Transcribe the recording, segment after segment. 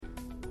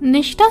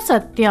Nishtha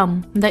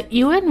Satyam, the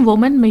UN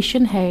Women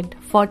Mission Head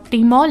for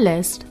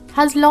Timor-Leste,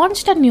 has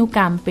launched a new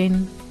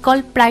campaign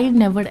called Pride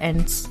Never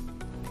Ends.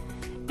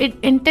 It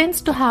intends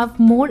to have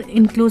more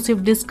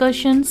inclusive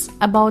discussions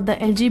about the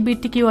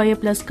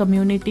LGBTQIA+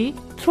 community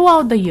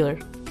throughout the year.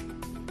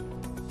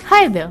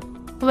 Hi there,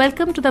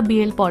 welcome to the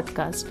BL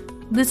podcast.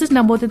 This is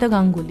Nabodita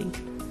Ganguly.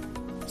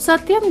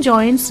 Satyam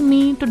joins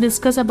me to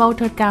discuss about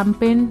her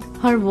campaign,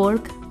 her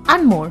work,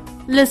 and more.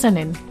 Listen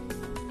in.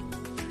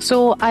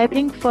 So, I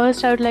think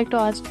first I would like to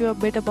ask you a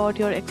bit about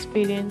your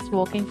experience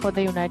working for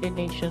the United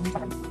Nations.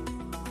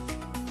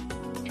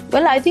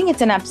 Well, I think it's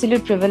an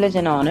absolute privilege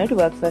and honor to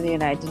work for the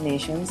United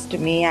Nations. To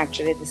me,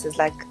 actually, this is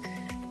like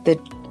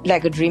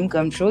a dream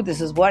come true.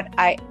 This is what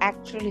I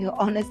actually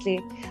honestly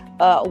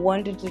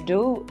wanted to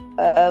do.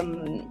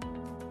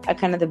 A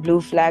kind of the blue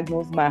flag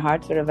moved my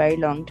heart for a very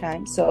long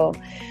time. So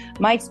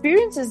my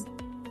experience is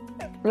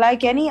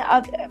like any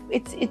other.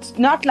 It's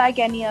not like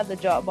any other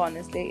job,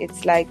 honestly.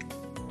 It's like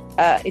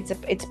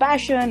it's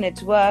passion,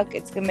 it's work,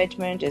 it's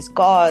commitment, it's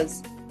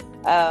cause.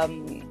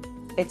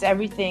 It's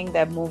everything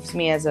that moves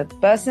me as a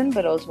person,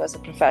 but also as a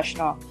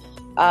professional.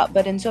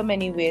 But in so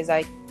many ways,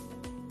 I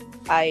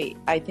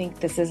think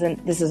this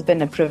has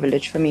been a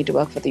privilege for me to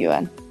work for the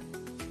UN.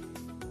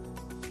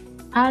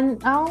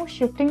 And now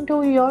shifting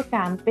to your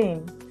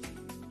campaign,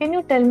 can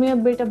you tell me a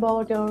bit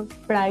about your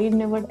Pride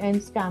Never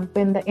Ends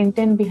campaign, the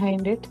intent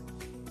behind it?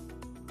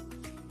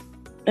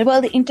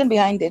 Well, the intent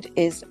behind it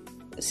is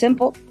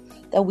simple,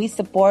 that we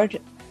support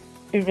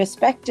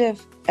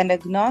irrespective and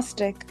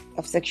agnostic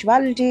of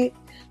sexuality,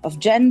 of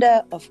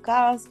gender, of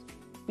caste.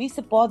 We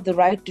support the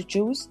right to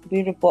choose.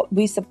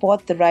 We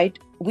support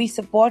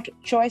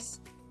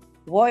choice,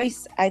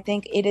 voice. I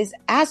think it is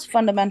as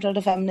fundamental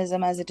to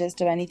feminism as it is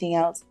to anything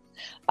else.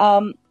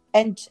 And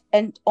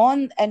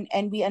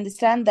we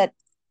understand that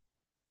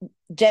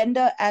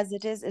gender as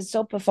it is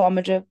so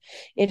performative.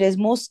 It is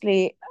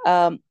mostly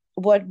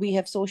what we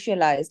have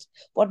socialized,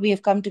 what we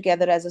have come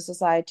together as a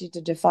society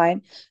to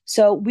define.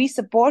 So we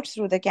support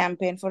through the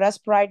campaign. For us,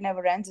 Pride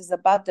Never Ends is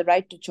about the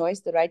right to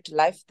choice, the right to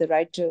life, the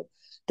right to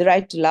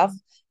love,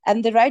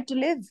 and the right to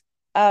live.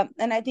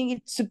 And I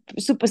think it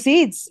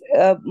supersedes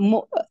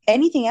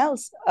anything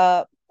else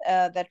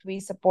that we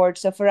support.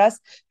 So for us,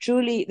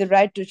 truly, the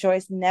right to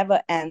choice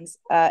never ends.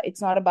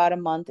 It's not about a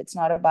month. It's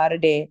not about a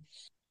day.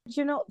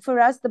 For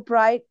us, the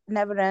Pride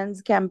Never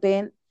Ends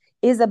campaign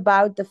is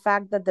about the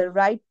fact that the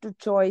right to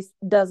choice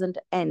doesn't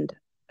end,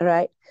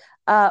 right?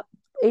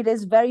 It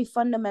is very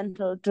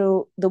fundamental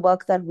to the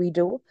work that we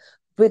do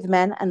with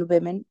men and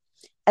women.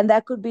 And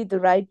that could be the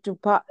right to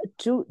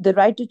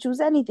choose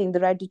anything,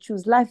 the right to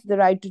choose life, the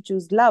right to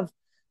choose love,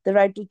 the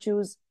right to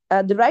choose,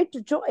 the right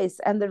to choice,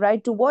 and the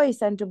right to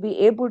voice, and to be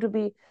able to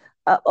be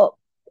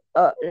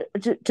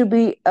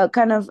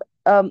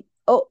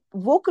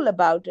vocal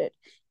about it.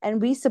 And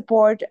we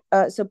support,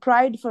 so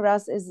Pride for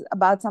us is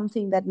about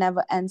something that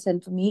never ends.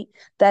 And for me,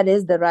 that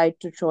is the right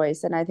to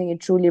choice. And I think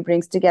it truly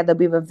brings together.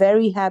 We were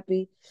very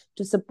happy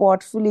to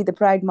support fully the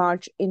Pride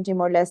March in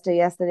Timor-Leste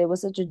yesterday. It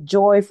was such a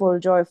joyful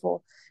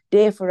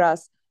day for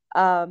us.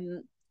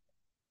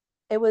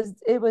 It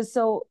was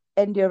so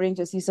endearing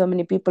to see so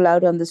many people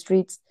out on the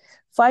streets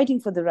fighting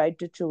for the right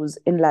to choose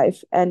in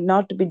life and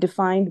not to be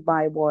defined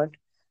by what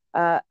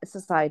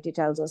society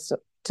tells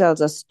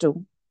us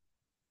to.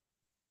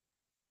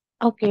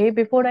 Okay,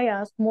 before I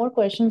ask more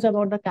questions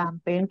about the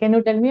campaign, can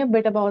you tell me a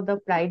bit about the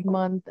Pride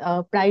Month,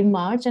 Pride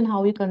March, and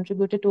how you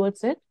contributed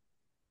towards it?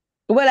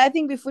 Well, I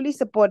think we fully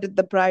supported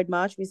the Pride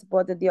March. We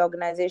supported the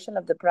organization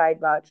of the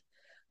Pride March.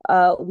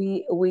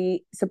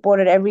 We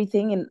supported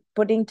everything in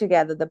putting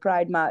together the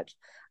Pride March.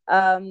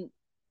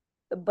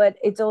 But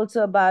it's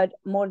also about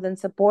more than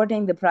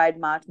supporting the Pride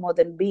March, more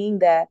than being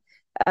there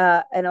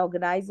and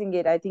organizing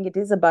it. I think it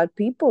is about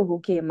people who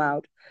came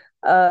out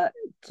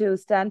to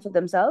stand for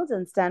themselves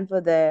and stand for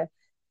their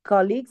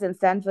colleagues and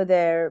stand for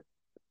their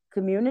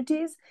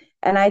communities.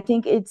 And I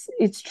think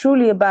it's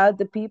truly about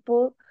the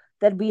people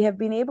that we have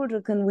been able to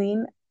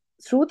convene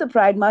through the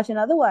Pride March and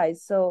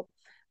otherwise. So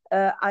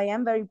I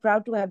am very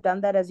proud to have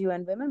done that as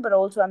UN Women, but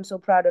also I'm so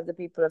proud of the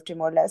people of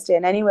Timor-Leste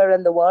and anywhere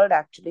in the world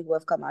actually who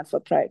have come out for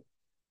Pride.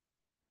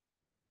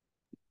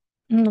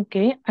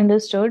 Okay,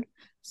 understood.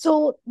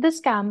 So this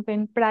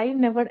campaign, Pride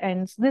Never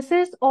Ends, this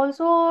is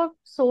also a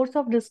source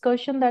of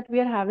discussion that we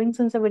are having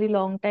since a very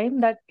long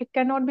time, that it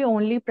cannot be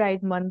only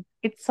Pride Month.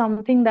 It's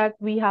something that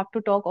we have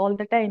to talk all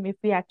the time if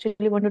we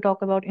actually want to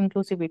talk about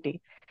inclusivity.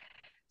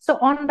 So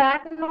on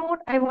that note,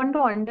 I want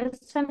to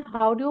understand,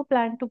 how do you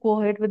plan to go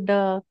ahead with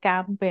the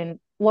campaign?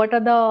 What are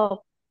the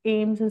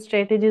aims and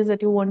strategies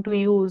that you want to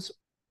use?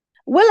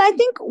 Well, I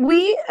think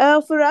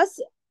for us,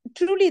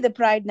 truly the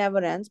Pride never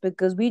ends,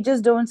 because we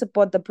just don't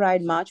support the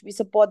Pride March. We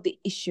support the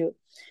issue.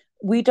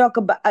 We talk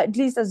about, at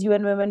least as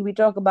UN Women, we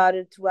talk about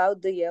it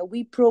throughout the year.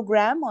 We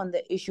program on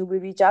the issue. We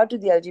reach out to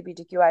the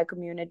LGBTQI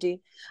community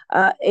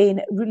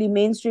in really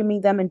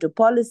mainstreaming them into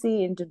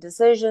policy, into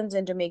decisions,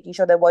 into making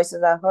sure their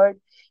voices are heard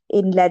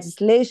in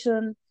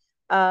legislation.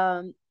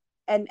 And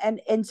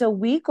so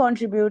we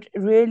contribute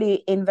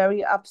really in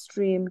very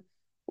upstream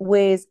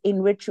ways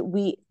in which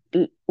we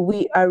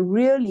are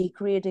really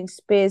creating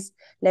space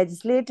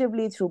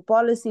legislatively, through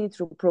policy,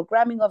 through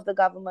programming of the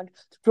government,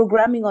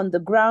 programming on the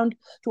ground,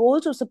 to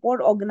also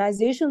support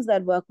organizations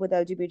that work with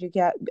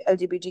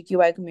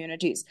LGBTQI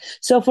communities.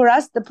 So for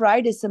us, the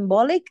pride is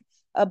symbolic,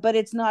 but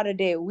it's not a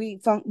day. We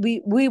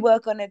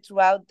work on it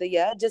throughout the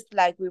year, just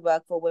like we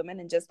work for women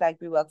and just like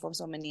we work for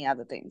so many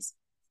other things.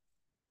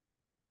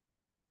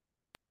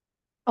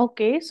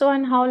 Okay, so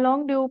and how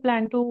long do you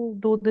plan to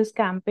do this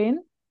campaign?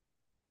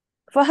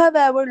 For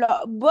however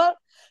long, well,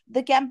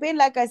 the campaign,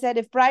 like I said,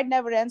 if pride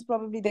never ends,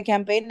 probably the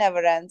campaign never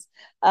ends.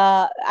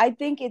 I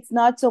think it's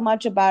not so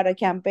much about a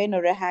campaign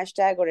or a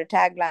hashtag or a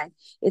tagline.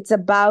 It's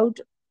about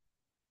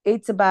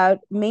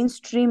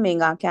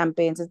mainstreaming our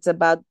campaigns. It's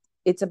about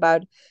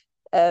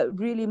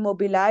really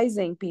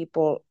mobilizing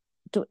people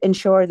to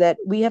ensure that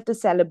we have to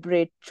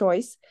celebrate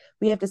choice,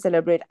 we have to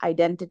celebrate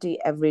identity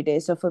every day.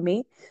 So for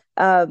me,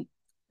 um,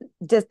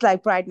 just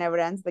like pride never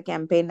ends, the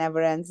campaign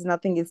never ends.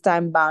 Nothing is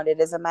time bound. It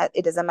is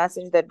a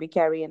message that we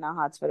carry in our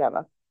hearts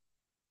forever.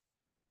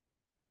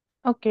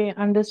 Okay,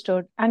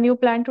 understood. And you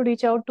plan to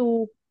reach out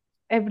to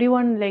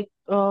everyone, like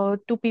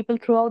to people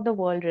throughout the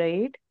world,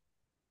 right?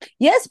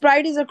 Yes,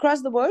 pride is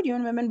across the world.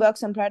 UN Women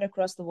works on pride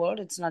across the world.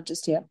 It's not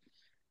just here.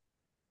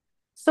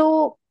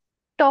 So,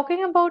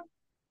 talking about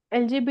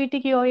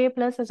LGBTQIA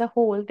plus as a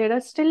whole, there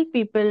are still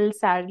people,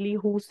 sadly,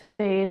 who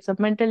say it's a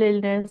mental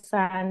illness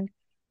and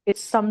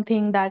it's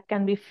something that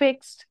can be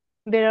fixed.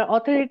 There are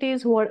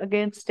authorities who are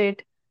against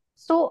it.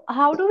 So,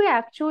 how do we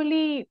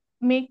actually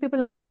make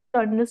people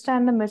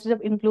understand the message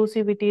of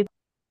inclusivity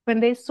when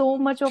there's so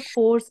much of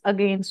force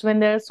against, when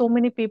there are so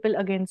many people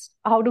against?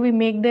 How do we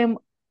make them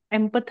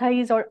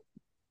empathize or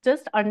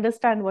just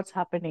understand what's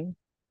happening?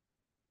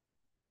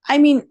 I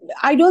mean,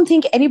 I don't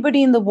think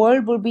anybody in the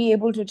world will be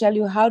able to tell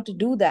you how to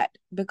do that,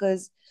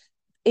 because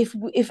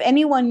if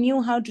anyone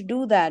knew how to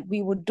do that,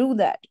 we would do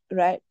that,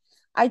 right?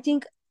 I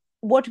think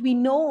what we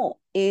know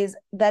is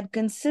that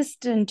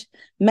consistent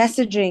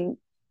messaging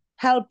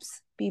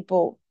helps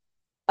people.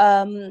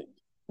 um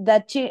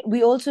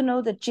we also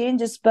know that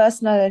change is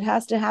personal. It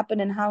has to happen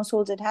in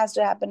households, it has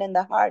to happen in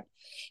the heart,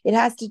 it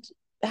has to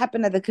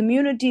happen at the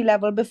community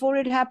level before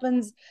it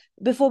happens,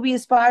 before we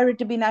aspire it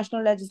to be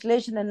national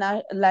legislation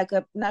and like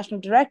a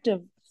national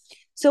directive.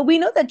 So we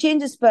know that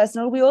change is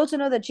personal. We also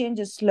know that change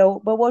is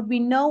slow. But what we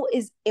know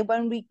is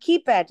when we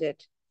keep at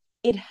it,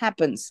 it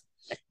happens.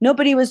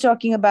 Nobody was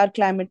talking about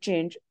climate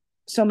change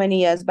so many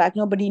years back.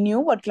 Nobody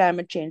knew what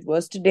climate change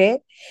was.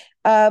 Today,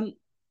 um,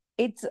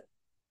 it's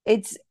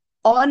it's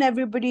on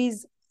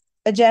everybody's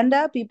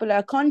agenda. People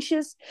are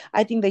conscious.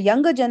 I think the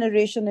younger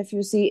generation, if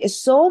you see,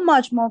 is so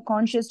much more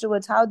conscious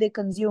towards how they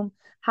consume,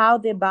 how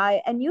they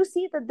buy, and you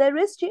see that there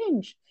is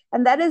change,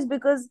 and that is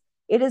because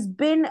it has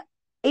been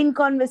in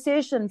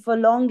conversation for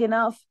long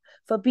enough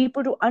for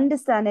people to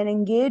understand and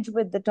engage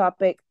with the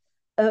topic,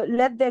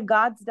 let their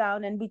guards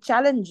down and be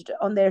challenged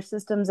on their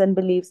systems and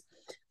beliefs.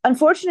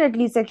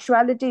 Unfortunately,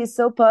 sexuality is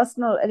so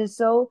personal, it is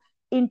so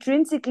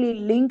intrinsically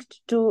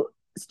linked to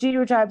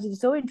stereotypes,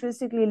 it's so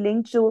intrinsically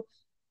linked to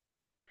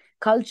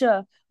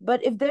culture.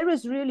 But if there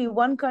is really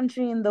one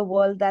country in the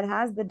world that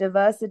has the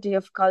diversity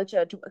of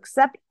culture to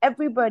accept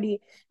everybody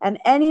and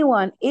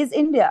anyone, is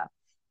India.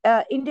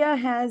 India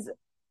has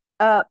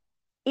uh,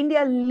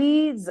 India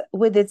leads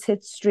with its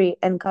history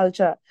and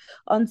culture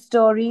on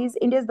stories.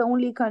 India is the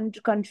only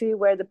country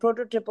where the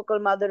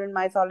prototypical mother in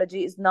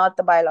mythology is not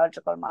the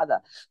biological mother.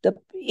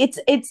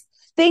 It's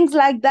things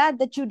like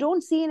that you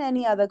don't see in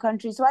any other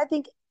country. So I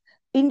think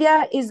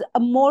India is a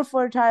more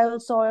fertile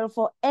soil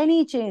for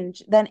any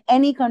change than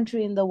any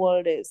country in the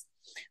world is.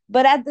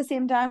 But at the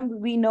same time,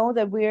 we know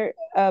that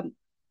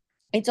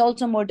it's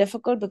also more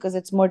difficult because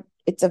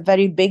it's a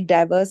very big,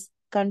 diverse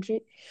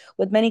country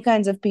with many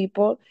kinds of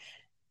people.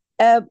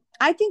 uh,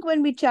 I think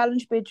when we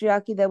challenge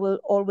patriarchy, there will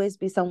always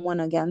be someone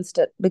against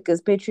it,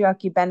 because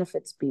patriarchy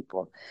benefits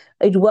people.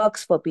 It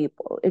works for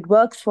people. It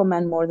works for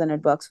men more than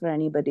it works for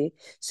anybody.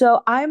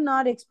 So I'm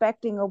not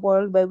expecting a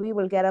world where we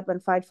will get up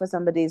and fight for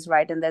somebody's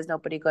right and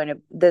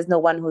there's no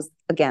one who's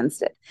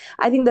against it.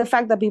 I think the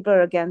fact that people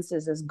are against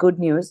this is good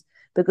news,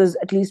 because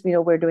at least we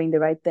know we're doing the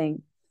right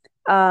thing.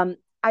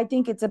 I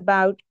think it's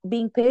about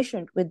being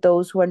patient with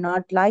those who are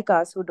not like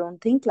us, who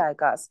don't think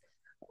like us.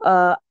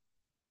 Uh,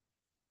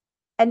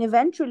 and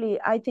eventually,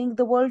 I think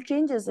the world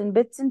changes in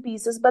bits and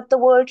pieces, but the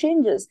world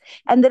changes.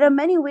 And there are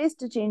many ways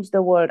to change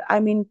the world.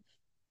 I mean,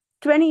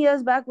 20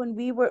 years back,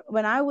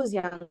 when I was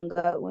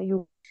younger,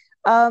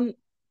 um,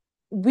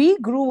 we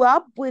grew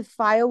up with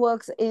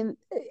fireworks in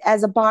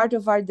as a part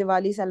of our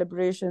Diwali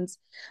celebrations.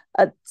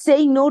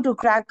 Saying no to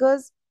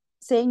crackers,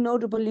 saying no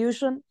to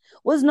pollution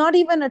was not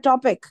even a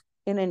topic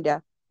in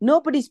India.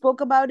 Nobody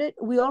spoke about it.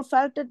 We all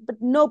felt it, but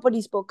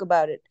nobody spoke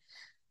about it.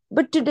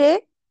 But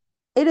today,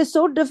 it is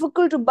so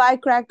difficult to buy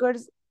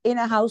crackers in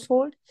a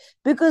household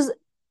because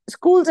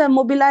schools have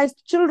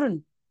mobilized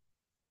children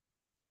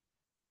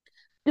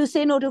to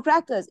say no to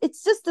crackers.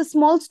 It's just a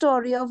small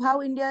story of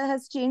how India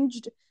has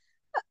changed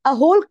a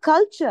whole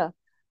culture.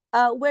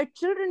 where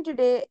children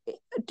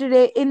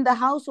today in the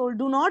household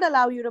do not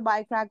allow you to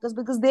buy crackers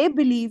because they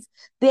believe,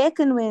 they're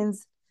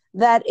convinced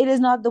that it is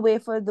not the way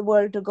for the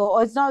world to go,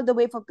 or it's not the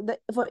way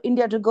for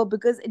India to go,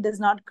 because it does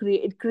not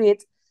create it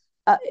creates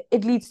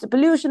it leads to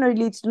pollution, or it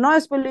leads to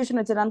noise pollution.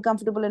 It's an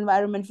uncomfortable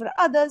environment for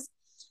others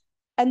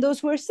and those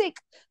who are sick.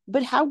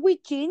 But have we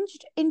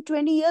changed in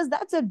 20 years?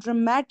 That's a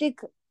dramatic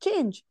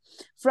change.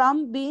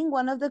 From being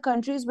one of the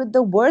countries with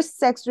the worst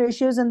sex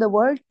ratios in the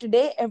world,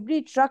 today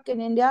every truck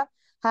in India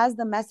has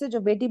the message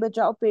of Beti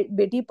Bachao,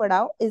 Beti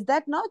Padhao. Is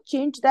that not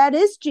change? That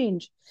is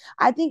change.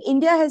 I think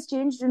India has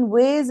changed in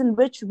ways in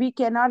which we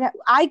cannot have,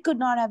 I could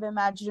not have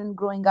imagined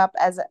growing up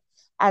as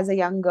a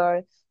young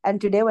girl. And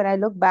today, when I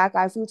look back,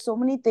 I feel so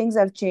many things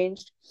have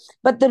changed.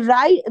 But the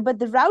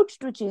route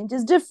to change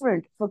is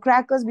different. For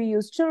crackers, we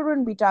use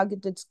children, we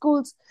targeted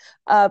schools.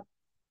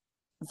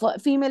 For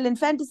female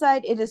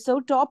infanticide, it is so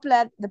top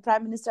led. The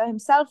prime minister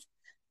himself,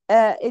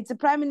 it's a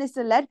prime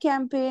minister led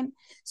campaign.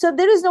 So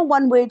there is no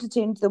one way to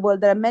change the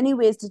world. There are many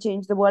ways to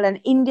change the world, and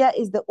India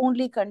is the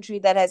only country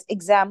that has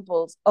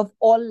examples of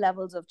all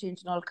levels of change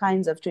and all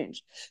kinds of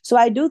change. So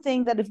I do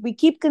think that if we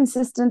keep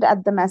consistent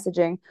at the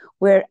messaging,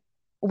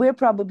 we're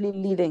probably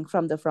leading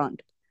from the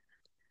front.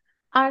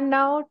 And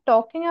now,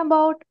 talking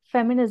about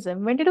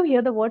feminism, when did you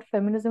hear the word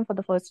feminism for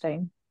the first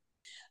time?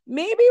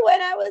 Maybe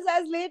when I was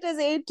as late as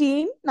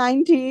 18,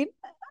 19.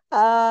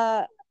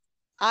 uh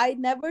I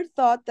never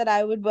thought that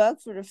I would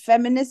work for a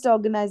feminist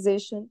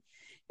organization.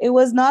 It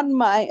was not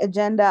my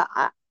agenda.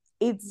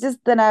 It's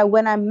just that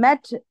when I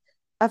met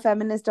a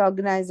feminist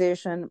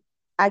organization,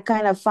 I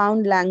kind of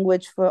found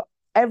language for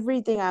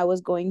everything I was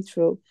going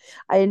through.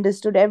 I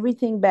understood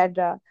everything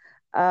better.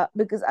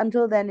 Because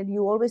until then,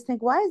 you always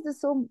think, why is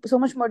this so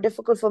much more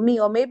difficult for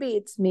me? Or maybe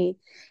it's me.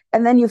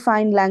 And then you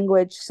find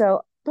language.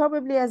 So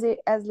probably as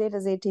late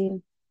as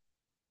 18.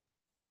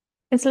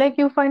 It's like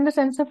you find a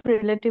sense of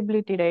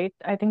relatability, right?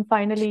 I think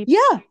finally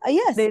Yeah,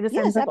 yes, there's a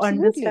sense yes, of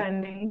absolutely.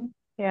 understanding.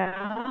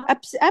 Yeah,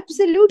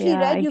 Absolutely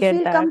yeah, right. I You get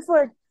feel that.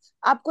 comfort.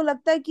 आपको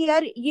लगता है कि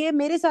यार ये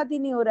मेरे साथ ही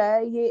नहीं हो रहा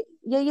है,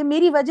 ये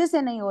मेरी वजह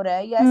से नहीं हो रहा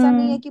है, ये ऐसा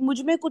नहीं है Hmm. कि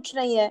मुझ में कुछ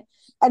नहीं है,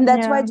 and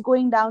that's why Yeah. it's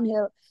going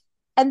downhill.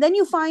 And then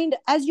you find,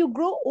 as you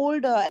grow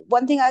older,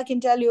 one thing I can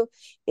tell you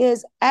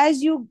is,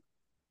 as you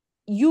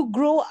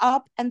grow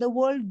up and the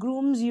world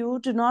grooms you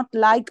to not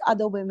like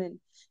other women.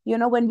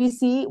 When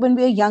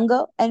we are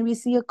younger and we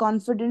see a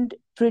confident,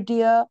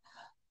 prettier,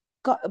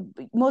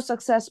 most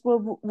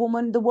successful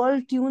woman, the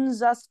world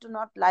tunes us to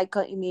not like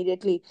her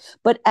immediately.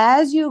 But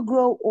as you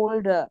grow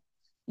older,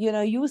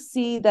 you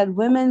see that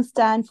women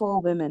stand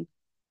for women.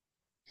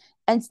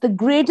 And it's the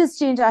greatest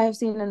change I have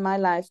seen in my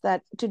life,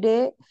 that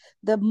today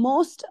the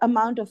most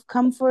amount of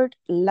comfort,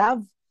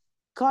 love,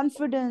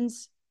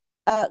 confidence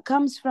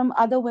comes from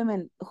other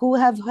women who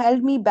have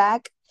held me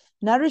back,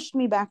 nourished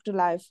me back to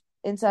life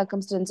in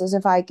circumstances,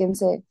 if I can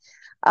say.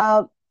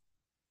 Uh,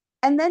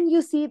 and then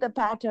you see the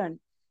pattern.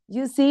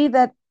 You see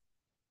that,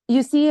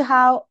 you see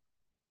how,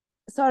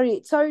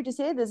 sorry to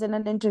say this in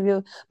an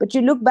interview, but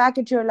you look back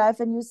at your life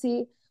and you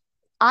see,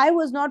 I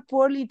was not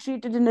poorly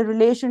treated in a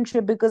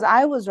relationship because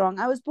I was wrong.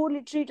 I was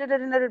poorly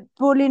in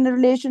a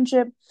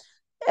relationship,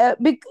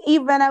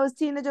 even when I was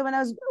teenager, when I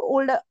was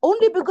older,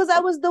 only because I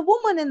was the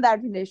woman in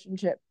that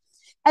relationship.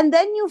 And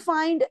then you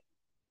find,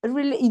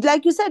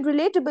 like you said,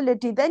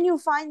 relatability. Then you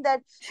find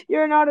that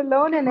you're not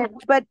alone in it,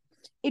 but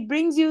it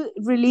brings you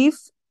relief.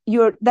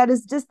 That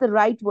is just the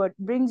right word.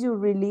 It brings you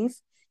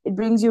relief. It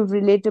brings you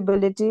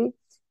relatability.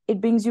 It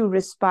brings you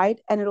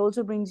respite, and it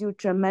also brings you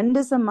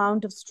tremendous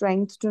amount of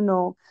strength to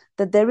know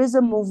that there is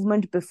a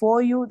movement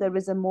before you, there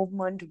is a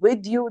movement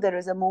with you, there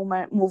is a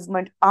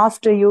movement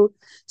after you.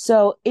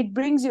 So it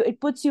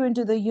puts you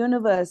into the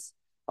universe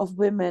of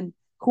women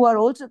who are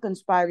also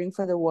conspiring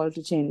for the world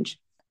to change.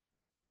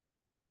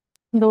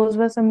 Those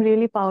were some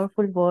really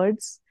powerful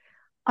words.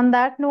 On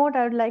that note,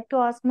 I would like to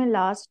ask my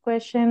last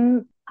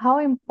question. How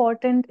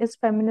important is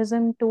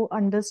feminism to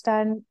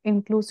understand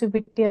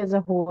inclusivity as a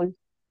whole?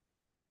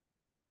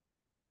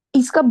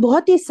 इसका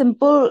बहुत ही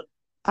simple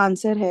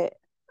answer है,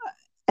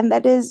 and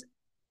that is,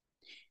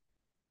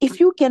 if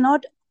you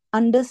cannot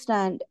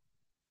understand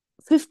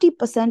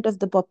 50% of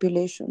the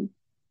population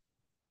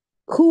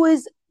who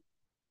is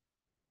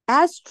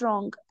as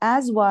strong,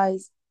 as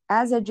wise,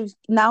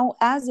 now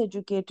as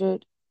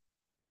educated,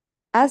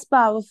 as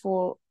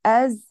powerful,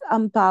 as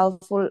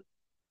unpowerful,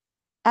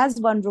 as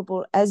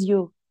vulnerable as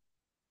you,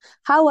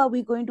 how are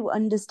we going to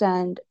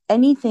understand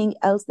anything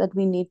else that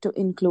we need to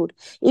include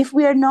if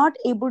we are not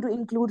able to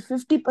include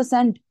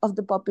 50% of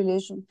the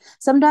population?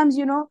 Sometimes,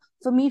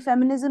 for me,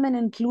 feminism and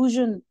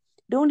inclusion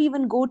don't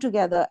even go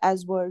together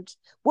as words.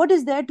 What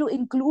is there to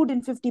include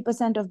in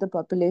 50% of the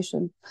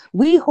population?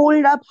 We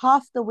hold up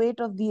half the weight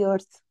of the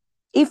earth,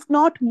 if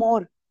not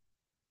more.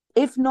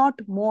 If not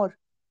more.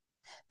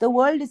 The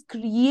world is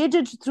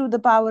created through the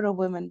power of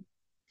women.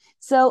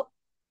 So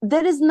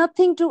there is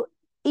nothing to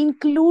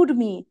include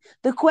me.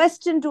 The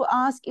question to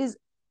ask is,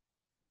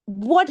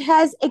 what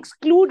has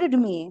excluded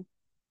me?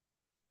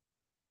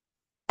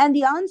 And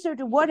the answer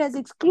to what has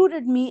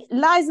excluded me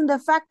lies in the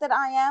fact that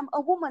I am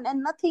a woman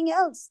and nothing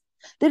else.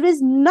 There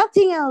is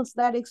nothing else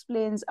that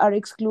explains our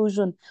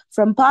exclusion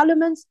from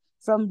parliaments,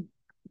 from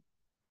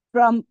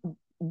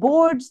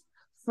boards,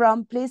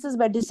 from places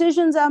where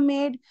decisions are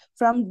made,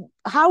 from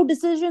how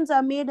decisions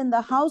are made in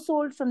the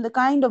household, from the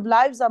kind of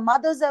lives our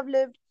mothers have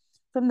lived,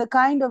 from the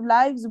kind of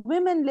lives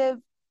women live,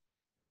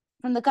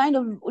 from the kind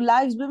of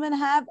lives women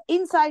have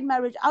inside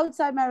marriage,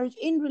 outside marriage,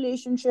 in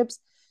relationships,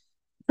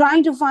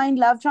 trying to find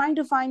love, trying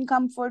to find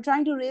comfort,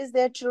 trying to raise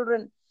their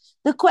children.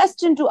 The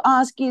question to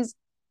ask is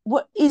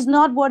what is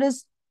not what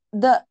is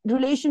the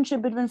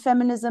relationship between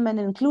feminism and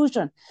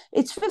inclusion.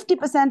 It's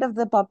 50% of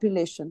the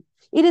population.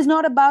 It is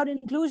not about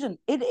inclusion.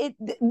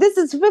 This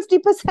is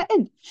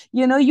 50%.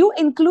 You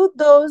include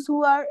those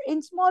who are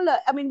in smaller.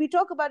 I mean, we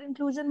talk about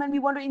inclusion when we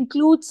want to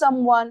include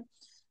someone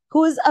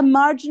who is a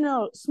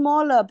marginal,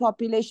 smaller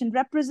population,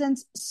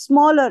 represents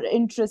smaller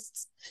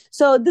interests.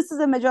 So this is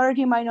a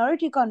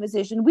majority-minority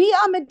conversation. We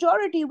are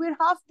majority. We're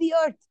half the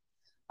earth.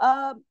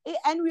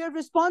 And we are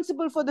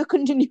responsible for the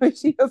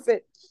continuity of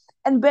it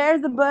and bear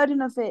the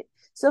burden of it.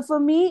 So for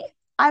me,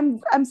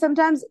 I'm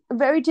sometimes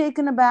very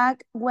taken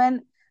aback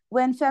when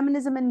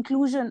feminism and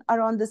inclusion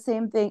are on the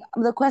same thing.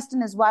 The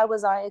question is, why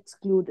was I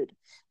excluded?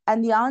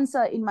 And the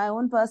answer in my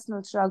own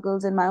personal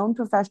struggles, in my own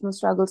professional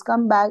struggles,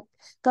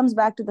 comes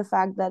back to the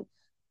fact that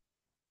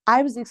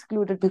I was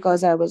excluded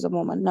because I was a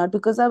woman, not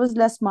because I was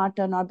less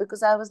smarter, not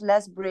because I was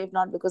less brave,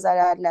 not because I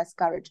had less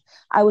courage.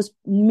 I was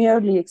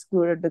merely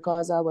excluded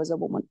because I was a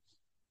woman.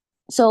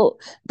 So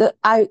the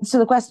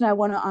question I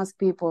want to ask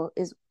people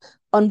is,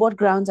 on what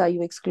grounds are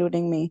you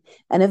excluding me?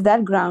 And if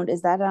that ground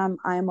is that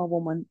I am a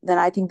woman, then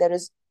I think there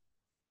is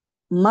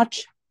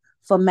much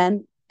for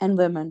men and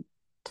women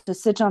to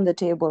sit on the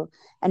table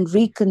and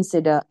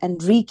reconsider and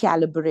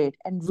recalibrate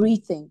and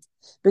rethink,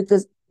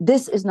 because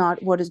this is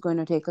not what is going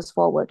to take us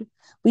forward.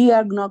 We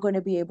are not going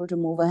to be able to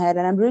move ahead.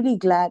 And I'm really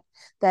glad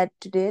that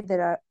today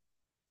there are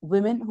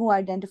women who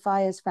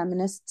identify as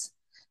feminists.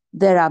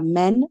 There are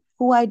men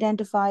who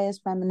identify as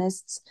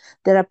feminists.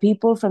 There are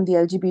people from the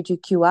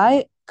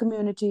LGBTQI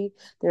community.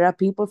 There are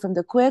people from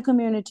the queer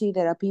community.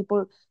 There are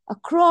people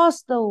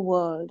across the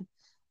world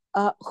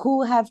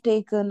who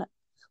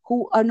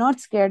are not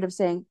scared of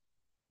saying,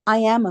 I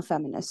am a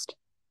feminist.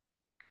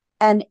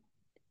 And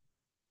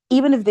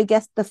even if they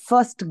get the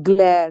first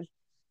glare,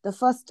 the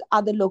first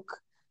other look,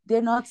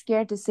 they're not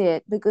scared to say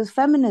it, because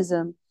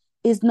feminism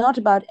is not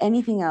about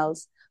anything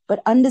else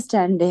but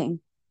understanding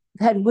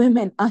that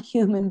women are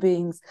human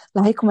beings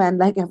like men,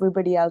 like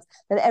everybody else,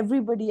 that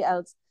everybody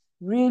else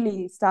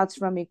really starts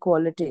from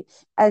equality.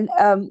 And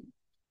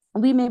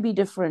we may be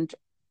different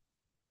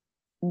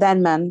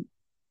than men.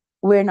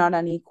 We're not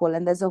unequal.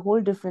 And there's a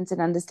whole difference in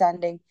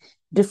understanding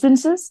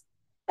differences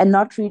and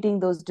not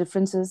treating those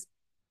differences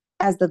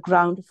as the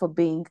ground for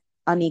being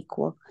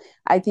unequal.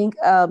 I think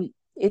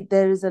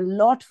there is a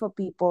lot for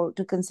people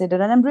to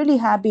consider. And I'm really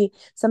happy.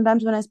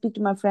 Sometimes when I speak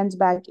to my friends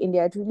back in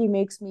India, it really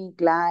makes me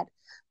glad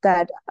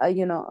that,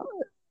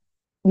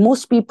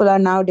 most people are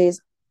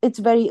nowadays, it's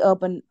a very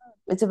urban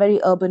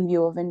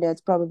view of India.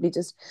 It's probably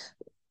just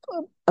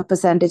a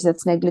percentage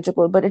that's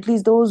negligible. But at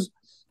least those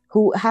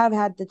who have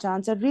had the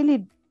chance are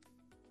really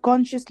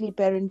consciously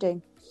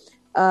parenting.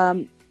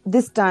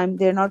 This time,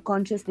 they're not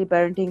consciously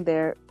parenting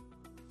their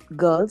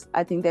girls.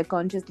 I think they're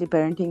consciously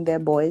parenting their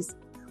boys,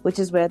 which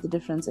is where the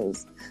difference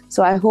is.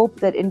 So I hope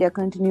that India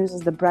continues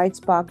as the bright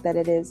spark that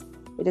it is.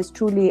 It is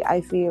truly, I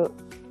feel,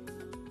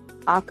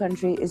 our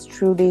country is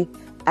truly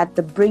at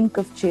the brink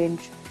of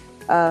change.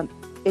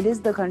 It is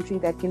the country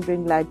that can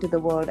bring light to the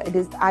world.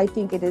 I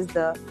think it is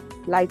the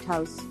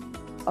lighthouse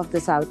of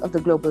the South, of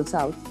the global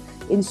South,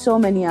 in so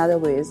many other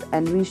ways.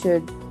 And we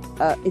should,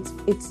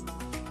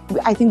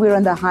 I think we're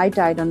on the high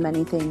tide on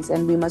many things,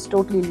 and we must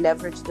totally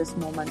leverage this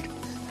moment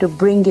to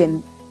bring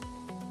in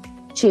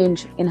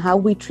change in how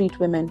we treat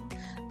women,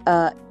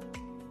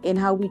 in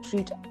how we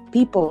treat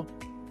people,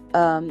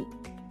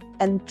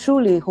 and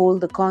truly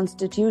hold the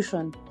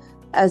Constitution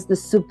as the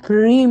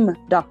supreme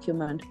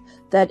document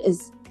that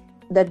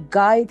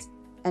guides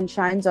and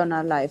shines on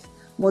our life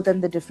more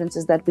than the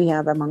differences that we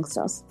have amongst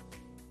us.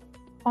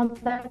 On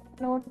that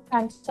note,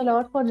 thanks a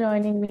lot for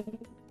joining me.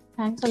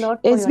 Thanks a lot.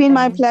 It's been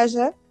my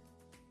pleasure.